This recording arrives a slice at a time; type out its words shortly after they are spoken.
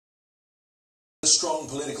strong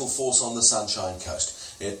political force on the Sunshine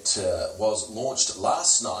Coast. It was launched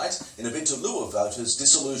last night in a bid to lure voters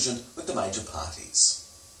disillusioned with the major parties.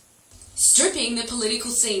 Stripping the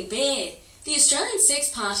political scene bare, the Australian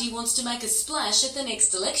Sex Party wants to make a splash at the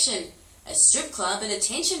next election. A strip club and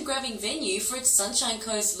attention-grabbing venue for its Sunshine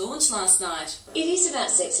Coast launch last night. It is about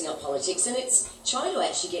sexing up politics, and it's trying to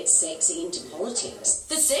actually get sex into politics.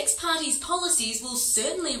 The Sex Party's policies will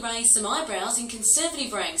certainly raise some eyebrows in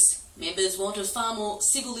Conservative ranks. Members want a far more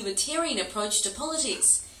civil libertarian approach to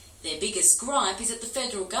politics. Their biggest gripe is at the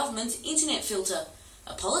federal government's internet filter,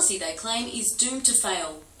 a policy they claim is doomed to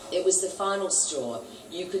fail. It was the final straw.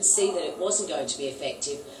 You could see that it wasn't going to be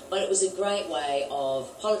effective, but it was a great way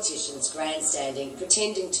of politicians grandstanding,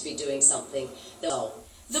 pretending to be doing something.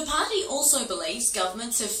 The party also believes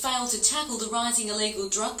governments have failed to tackle the rising illegal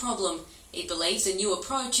drug problem. It believes a new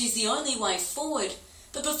approach is the only way forward.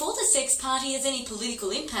 But before the Sex Party has any political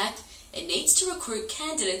impact, it needs to recruit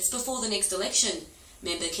candidates before the next election.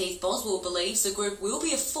 Member Keith Boswell believes the group will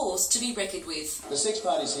be a force to be reckoned with. The Sex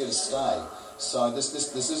Party's here to stay, so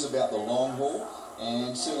this is about the long haul,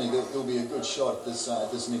 and certainly there'll be a good shot at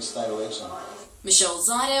this next state election. Michelle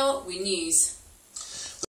Zidauer, WIN News.